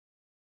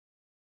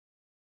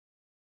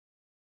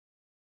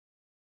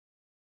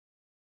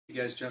Hey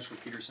guys, Joshua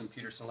Peterson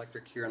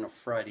Electric here on a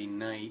Friday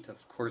night.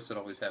 Of course it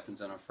always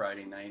happens on a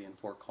Friday night in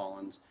Fort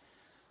Collins.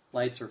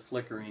 Lights are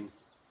flickering.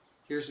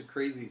 Here's the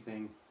crazy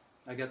thing.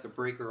 I got the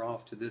breaker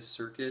off to this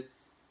circuit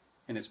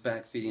and it's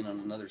backfeeding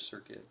on another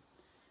circuit.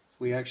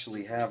 We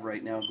actually have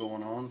right now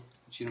going on,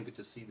 but you don't get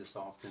to see this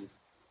often.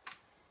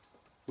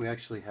 We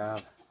actually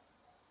have,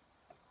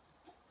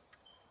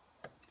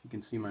 if you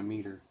can see my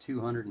meter,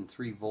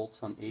 203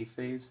 volts on A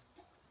phase,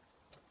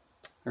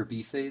 or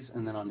B phase,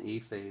 and then on A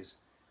phase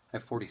I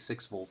have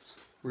 46 volts.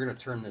 We're going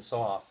to turn this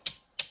off.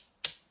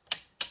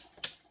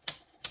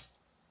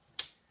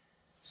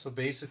 So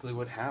basically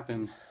what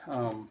happened,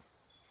 why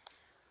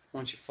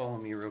don't you follow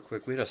me real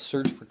quick. We had a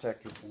surge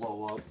protector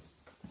blow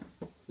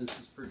up. This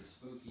is pretty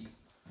spooky.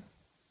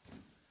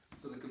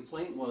 So the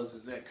complaint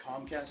was that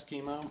Comcast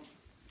came out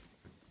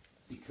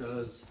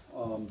because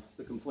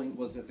the complaint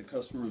was that the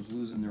customer was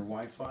losing their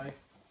Wi-Fi.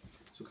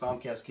 So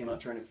Comcast came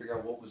out trying to figure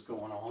out what was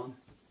going on.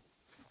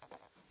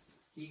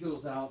 He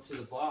goes out to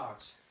the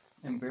box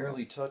and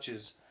barely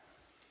touches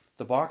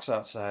the box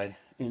outside,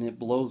 and it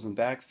blows and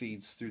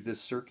backfeeds through this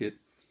circuit,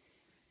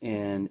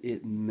 and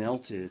it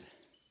melted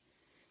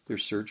their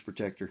surge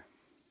protector.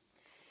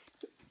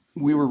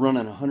 We were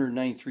running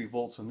 193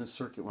 volts on this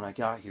circuit when I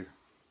got here.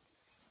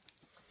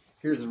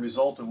 Here's the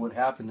result of what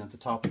happened at the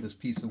top of this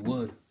piece of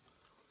wood.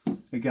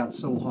 It got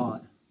so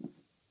hot,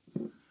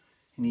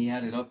 and he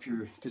had it up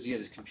here because he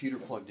had his computer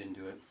plugged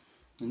into it,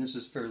 and this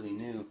is fairly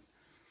new,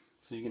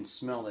 so you can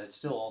smell that. It's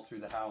still all through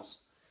the house.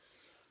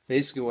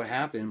 Basically what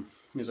happened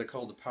is I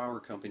called the power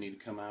company to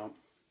come out,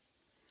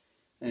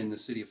 and the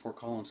city of Fort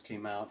Collins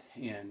came out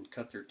and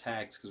cut their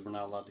tags because we're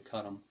not allowed to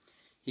cut them.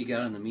 He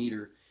got on the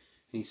meter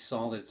and he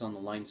saw that it's on the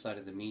line side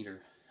of the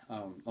meter.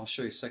 I'll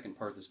show you the second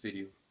part of this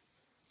video.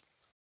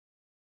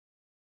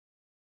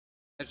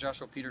 That's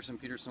Joshua Peterson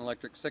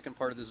Electric. Second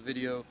part of this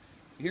video.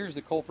 Here's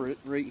the culprit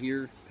right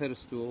here,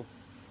 pedestal.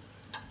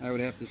 I would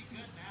have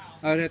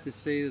to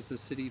say this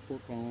is City of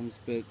Fort Collins,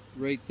 but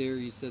right there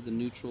you said the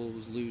neutral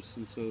was loose,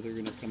 and so they're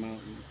going to come out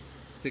and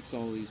fix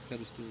all these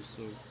pedestals.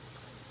 So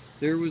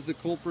there was the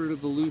culprit of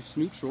the loose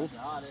neutral.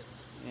 Got it.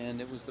 And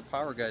it was the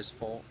power guy's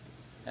fault,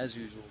 as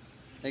usual.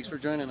 Thanks for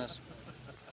joining us.